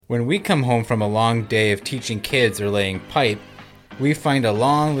When we come home from a long day of teaching kids or laying pipe, we find a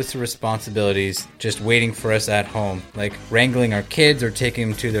long list of responsibilities just waiting for us at home, like wrangling our kids or taking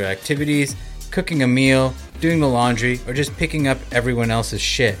them to their activities, cooking a meal, doing the laundry, or just picking up everyone else's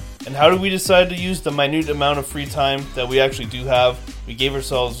shit. And how did we decide to use the minute amount of free time that we actually do have? We gave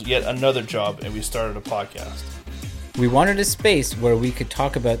ourselves yet another job and we started a podcast. We wanted a space where we could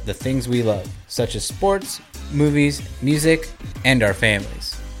talk about the things we love, such as sports, movies, music, and our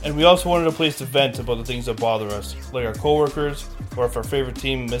families. And we also wanted a place to vent about the things that bother us, like our coworkers, or if our favorite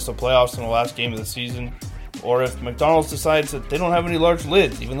team missed the playoffs in the last game of the season, or if McDonald's decides that they don't have any large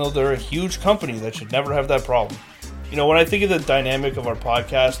lids, even though they're a huge company that should never have that problem. You know, when I think of the dynamic of our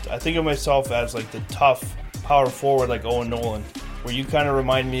podcast, I think of myself as like the tough power forward like Owen Nolan, where you kind of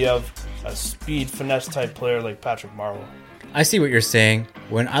remind me of a speed finesse type player like Patrick Marleau. I see what you're saying.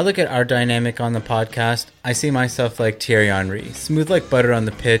 When I look at our dynamic on the podcast, I see myself like Thierry Henry, smooth like butter on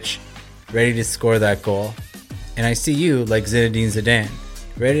the pitch, ready to score that goal. And I see you like Zinedine Zidane,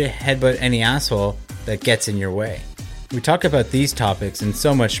 ready to headbutt any asshole that gets in your way. We talk about these topics and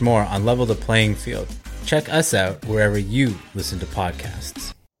so much more on Level the Playing Field. Check us out wherever you listen to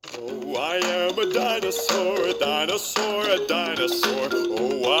podcasts. Oh, I am a dinosaur, a dinosaur, a dinosaur.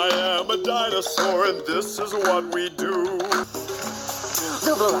 Oh, I am a dinosaur, and this is what we do.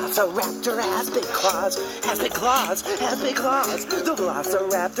 The Velociraptor has big claws, has big claws, has big claws. The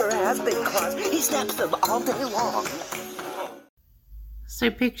Velociraptor has big claws, he snaps them all day long. So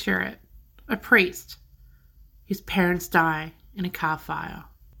picture it. A priest. His parents die in a car fire.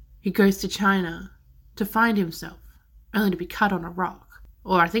 He goes to China to find himself, only to be cut on a rock.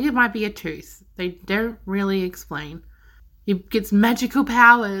 Or I think it might be a tooth. They don't really explain. He gets magical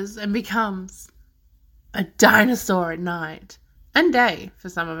powers and becomes a dinosaur at night. And day, for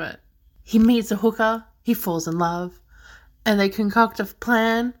some of it. He meets a hooker, he falls in love, and they concoct a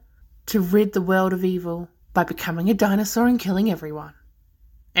plan to rid the world of evil by becoming a dinosaur and killing everyone.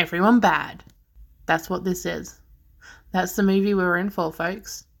 Everyone bad. That's what this is. That's the movie we're in for,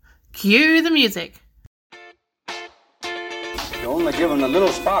 folks. Cue the music. You only give him a little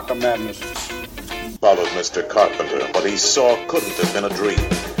spark of madness. Followed Mr. Carpenter. What he saw couldn't have been a dream.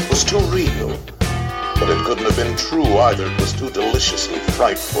 It was too real. But it couldn't have been true either. It was too deliciously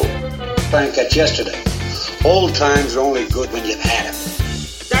frightful. Trying to catch yesterday. Old times are only good when you've had them.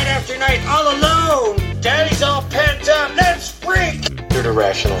 Night after night, all alone. Daddy's all pent up. Let's freak.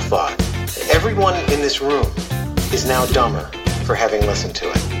 Irrational thought. Everyone in this room is now dumber for having listened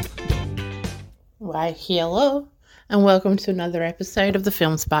to it. Why, hello, and welcome to another episode of the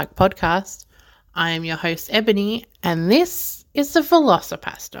Film Spark podcast. I am your host, Ebony, and this is the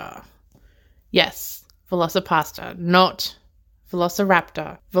Velocipastor. Yes, Velocipastor, not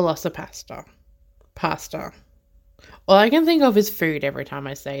Velociraptor, Velocipastor. Pasta. All I can think of is food every time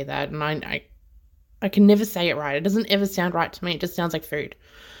I say that, and I can never say it right. It doesn't ever sound right to me. It just sounds like food.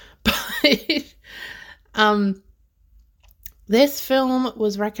 But this film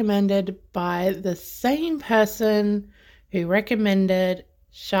was recommended by the same person who recommended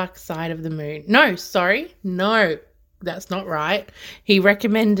Shark Side of the Moon. No, that's not right. He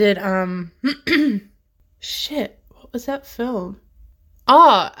recommended shit, what was that film?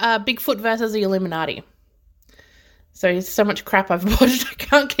 Bigfoot versus the Illuminati. So there's so much crap I've watched, I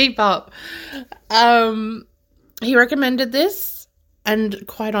can't keep up. He recommended this, and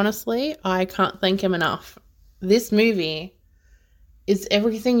quite honestly, I can't thank him enough. This movie is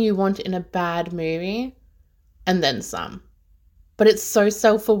everything you want in a bad movie, and then some. But it's so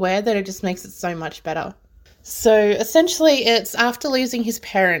self-aware that it just makes it so much better. So essentially, it's after losing his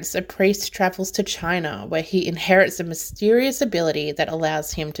parents, a priest travels to China, where he inherits a mysterious ability that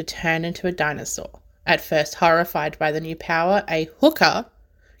allows him to turn into a dinosaur. At first horrified by the new power, a hooker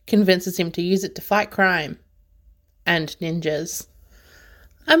convinces him to use it to fight crime and ninjas.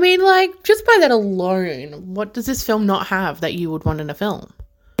 I mean, like, just by that alone, what does this film not have that you would want in a film?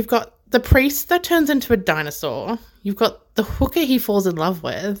 You've got the priest that turns into a dinosaur. You've got the hooker he falls in love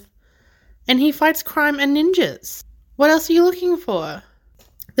with. And he fights crime and ninjas. What else are you looking for?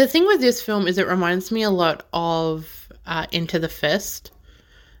 The thing with this film is it reminds me a lot of Into the Fist.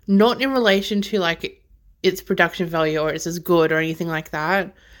 Not in relation to, like, its production value or it's as good or anything like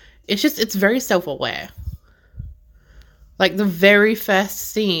that. It's very self-aware. Like, the very first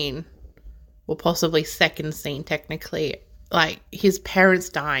scene, or possibly second scene technically, like, his parents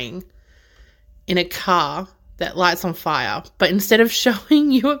dying in a car that lights on fire. But instead of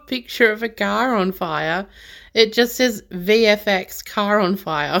showing you a picture of a car on fire, it just says VFX car on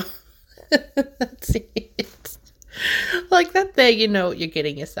fire. That's it. Like, that there, you know what you're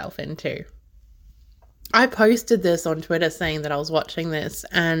getting yourself into. I posted this on Twitter saying that I was watching this,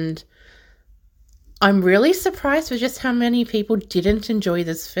 and I'm really surprised with just how many people didn't enjoy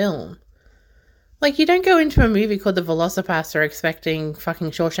this film. Like, you don't go into a movie called The Velocipastor expecting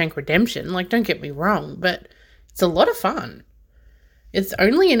fucking Shawshank Redemption. Like, don't get me wrong, but it's a lot of fun. It's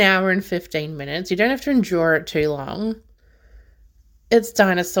only an hour and 15 minutes. You don't have to endure it too long. It's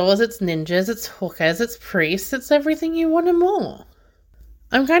dinosaurs, it's ninjas, it's hookers, it's priests, it's everything you want and more.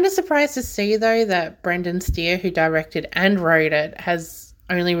 I'm kind of surprised to see, though, that Brendan Steer, who directed and wrote it, has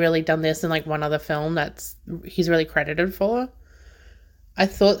only really done this in, like, one other film he's really credited for. I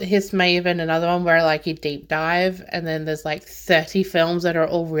thought his may have been another one where, like, you deep dive, and then there's, like, 30 films that are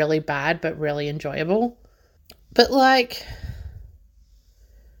all really bad but really enjoyable. But, like,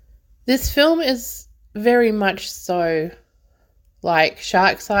 this film is very much so like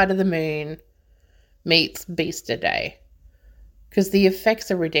Shark Side of the Moon meets Beast a Day. Because the effects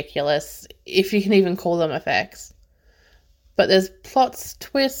are ridiculous, if you can even call them effects. But there's plots,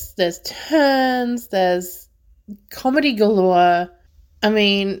 twists, there's turns, there's comedy galore. I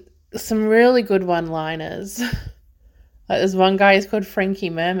mean, some really good one-liners. Like, there's one guy who's called Frankie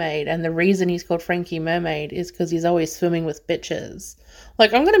Mermaid, and the reason he's called Frankie Mermaid is because he's always swimming with bitches.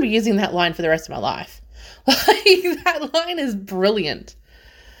 Like, I'm going to be using that line for the rest of my life. Like, that line is brilliant.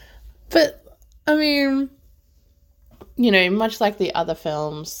 But, I mean, you know, much like the other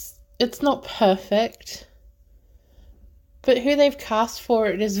films, it's not perfect. But who they've cast for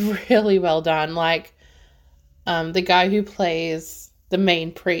it is really well done. Like, the guy who plays the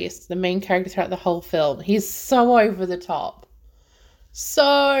main priest, the main character throughout the whole film, he's so over the top.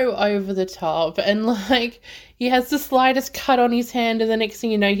 So over the top. And, like, he has the slightest cut on his hand, and the next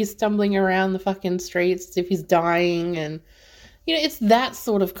thing you know, he's stumbling around the fucking streets as if he's dying. And, you know, it's that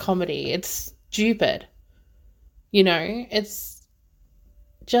sort of comedy. It's stupid. You know, it's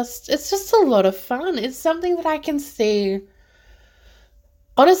just a lot of fun. It's something that I can see.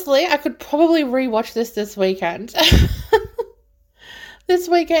 Honestly, I could probably rewatch this weekend. This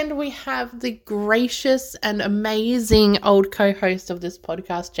weekend, we have the gracious and amazing old co-host of this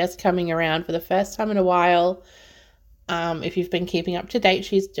podcast, Jess, coming around for the first time in a while. If you've been keeping up to date,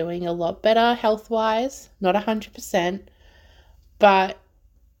 she's doing a lot better health-wise. Not 100%. But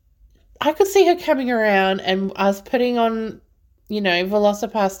I could see her coming around and us putting on, you know,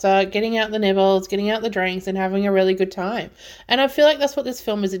 Velocipastor, getting out the nibbles, getting out the drinks, and having a really good time. And I feel like that's what this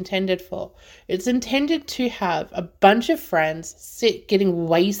film is intended for. It's intended to have a bunch of friends sit getting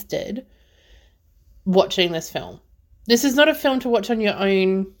wasted watching this film. This is not a film to watch on your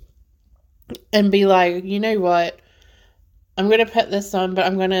own and be like, you know what, I'm going to put this on, but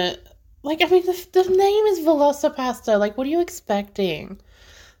I'm going to, like, I mean, the name is Velocipastor. Like, what are you expecting?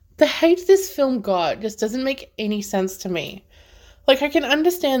 The hate this film got just doesn't make any sense to me. Like, I can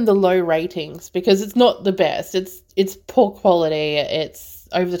understand the low ratings because it's not the best. It's poor quality. It's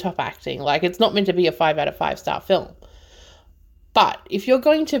over-the-top acting. Like, it's not meant to be a 5 out of 5 star film. But if you're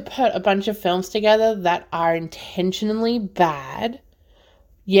going to put a bunch of films together that are intentionally bad,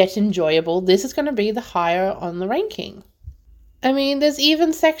 yet enjoyable, this is going to be the higher on the ranking. I mean, there's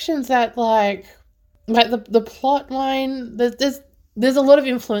even sections that, like the plot line, there's a lot of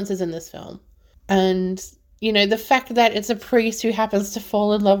influences in this film. And, you know, the fact that it's a priest who happens to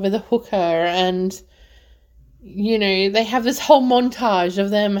fall in love with a hooker, and, you know, they have this whole montage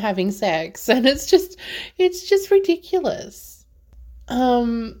of them having sex, and it's just ridiculous.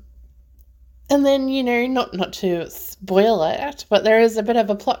 And then, you know, not to spoil it, but there is a bit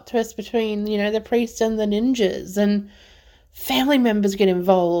of a plot twist between, you know, the priest and the ninjas, and family members get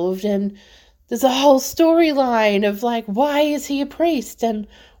involved, and there's a whole storyline of, like, why is he a priest, and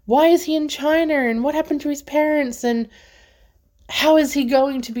why is he in China, and what happened to his parents, and how is he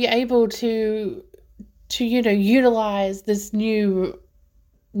going to be able to you know, utilize this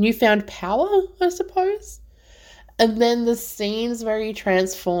newfound power, I suppose. And then the scenes where he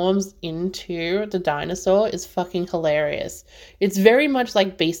transforms into the dinosaur is fucking hilarious. It's very much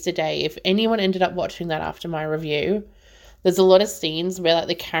like Beast a Day. If anyone ended up watching that after my review, there's a lot of scenes where, like,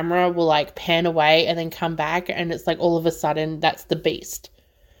 the camera will, like, pan away and then come back, and it's like all of a sudden that's the beast.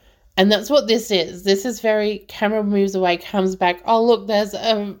 And that's what this is. This is very, camera moves away, comes back. Oh, look, there's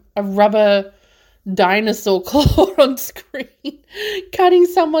a rubber dinosaur claw on screen cutting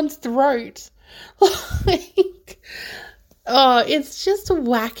someone's throat. Like, oh, it's just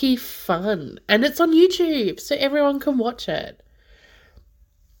wacky fun. And it's on YouTube, so everyone can watch it.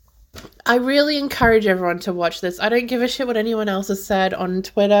 I really encourage everyone to watch this. I don't give a shit what anyone else has said on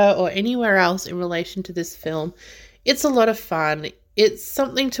Twitter or anywhere else in relation to this film. It's a lot of fun. It's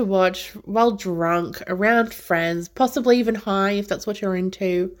something to watch while drunk, around friends, possibly even high if that's what you're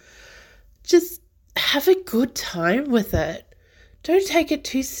into. Just have a good time with it. Don't take it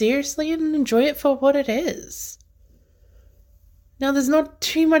too seriously and enjoy it for what it is. Now, there's not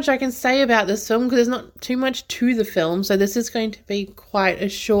too much I can say about this film because there's not too much to the film, so this is going to be quite a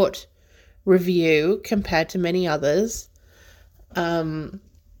short review compared to many others. But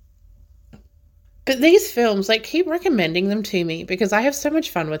these films, like, keep recommending them to me because I have so much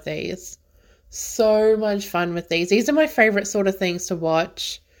fun with these. So much fun with these. These are my favorite sort of things to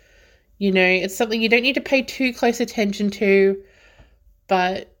watch. You know, it's something you don't need to pay too close attention to,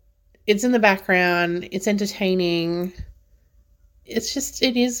 but it's in the background. It's entertaining. It's just,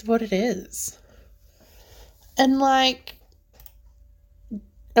 it is what it is. And, like,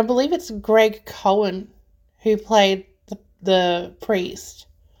 I believe it's Greg Cohen who played the priest.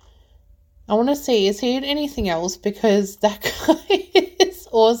 I want to see, is he in anything else? Because that guy is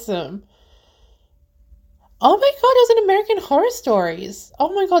awesome. Oh my god, it was in American Horror Stories.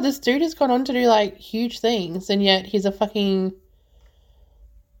 Oh my god, this dude has gone on to do, like, huge things, and yet he's a fucking...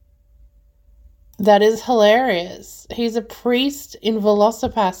 That is hilarious. He's a priest in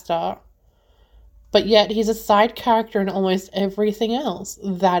Velocipastor, but yet he's a side character in almost everything else.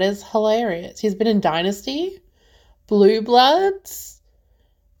 That is hilarious. He's been in Dynasty, Blue Bloods,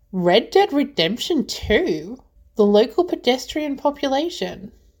 Red Dead Redemption 2, The Local Pedestrian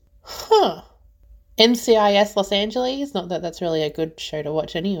Population. Huh. NCIS Los Angeles. Not that that's really a good show to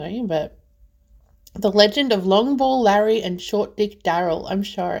watch anyway, but The Legend of Long Ball Larry and Short Dick Daryl. I'm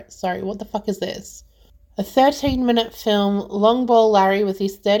sure. Sorry, what the fuck is this? A 13-minute film, Long Ball Larry with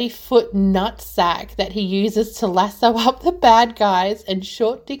his 30-foot nutsack that he uses to lasso up the bad guys, and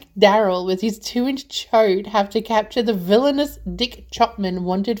Short Dick Daryl with his 2-inch chode have to capture the villainous Dick Chopman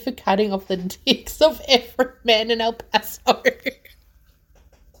wanted for cutting off the dicks of every man in El Paso.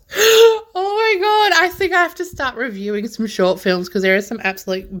 Oh my god, I think I have to start reviewing some short films because there are some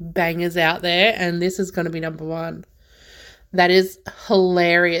absolute bangers out there, and this is going to be number one. That is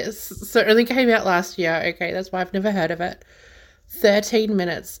hilarious. So it only came out last year. Okay, that's why I've never heard of it. 13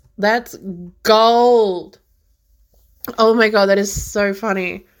 minutes. That's gold. Oh my god, that is so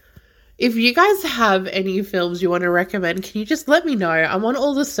funny. If you guys have any films you want to recommend, can you just let me know? I'm on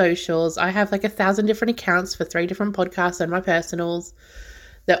all the socials. I have like 1,000 different accounts for 3 different podcasts and my personals.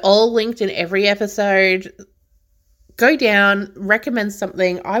 They're all linked in every episode. Go down, recommend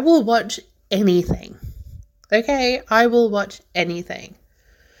something. I will watch anything. Okay? I will watch anything.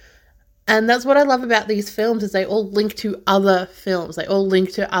 And that's what I love about these films is they all link to other films. They all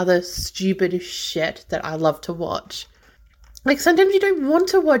link to other stupid shit that I love to watch. Like sometimes you don't want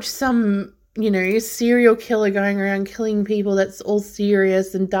to watch some, you know, serial killer going around killing people that's all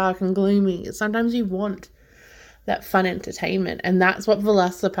serious and dark and gloomy. Sometimes you want that fun entertainment, and that's what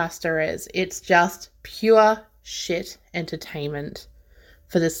Velocipastor is. It's just pure shit entertainment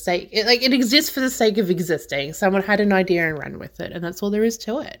for the sake, it exists for the sake of existing. Someone had an idea and ran with it, and that's all there is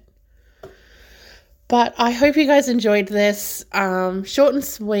to it. But I hope you guys enjoyed this. Short and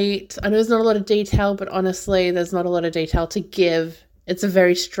sweet. I know there's not a lot of detail, but honestly, there's not a lot of detail to give. It's a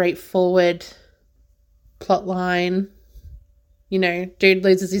very straightforward plot line. You know, dude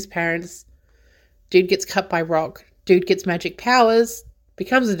loses his parents. Dude gets cut by rock. Dude gets magic powers,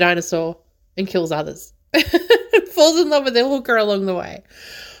 becomes a dinosaur, and kills others. Falls in love with their hooker along the way.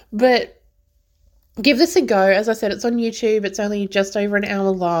 But give this a go. As I said, it's on YouTube. It's only just over an hour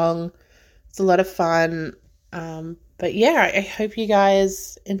long. It's a lot of fun. But yeah, I hope you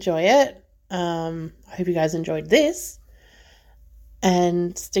guys enjoy it. I hope you guys enjoyed this.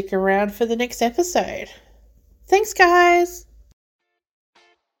 And stick around for the next episode. Thanks, guys.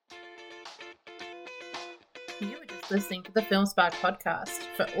 You were just listening to the Film Spark podcast.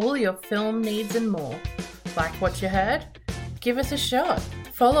 For all your film needs and more. Like what you heard? Give us a shot.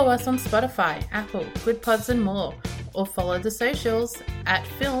 Follow us on Spotify, Apple, Good Pods and more. Or follow the socials at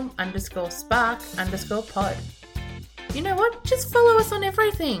film_spark_pod. You know what? Just follow us on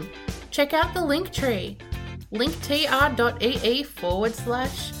everything. Check out the link tree.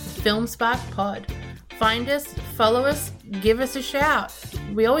 linktr.ee/filmsparkpod. Find us, follow us, give us a shout.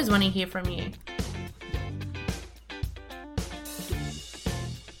 We always want to hear from you.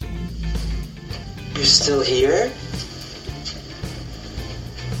 You're still here?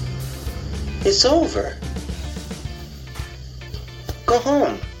 It's over. Go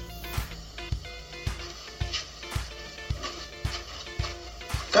home.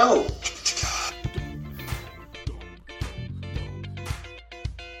 Go.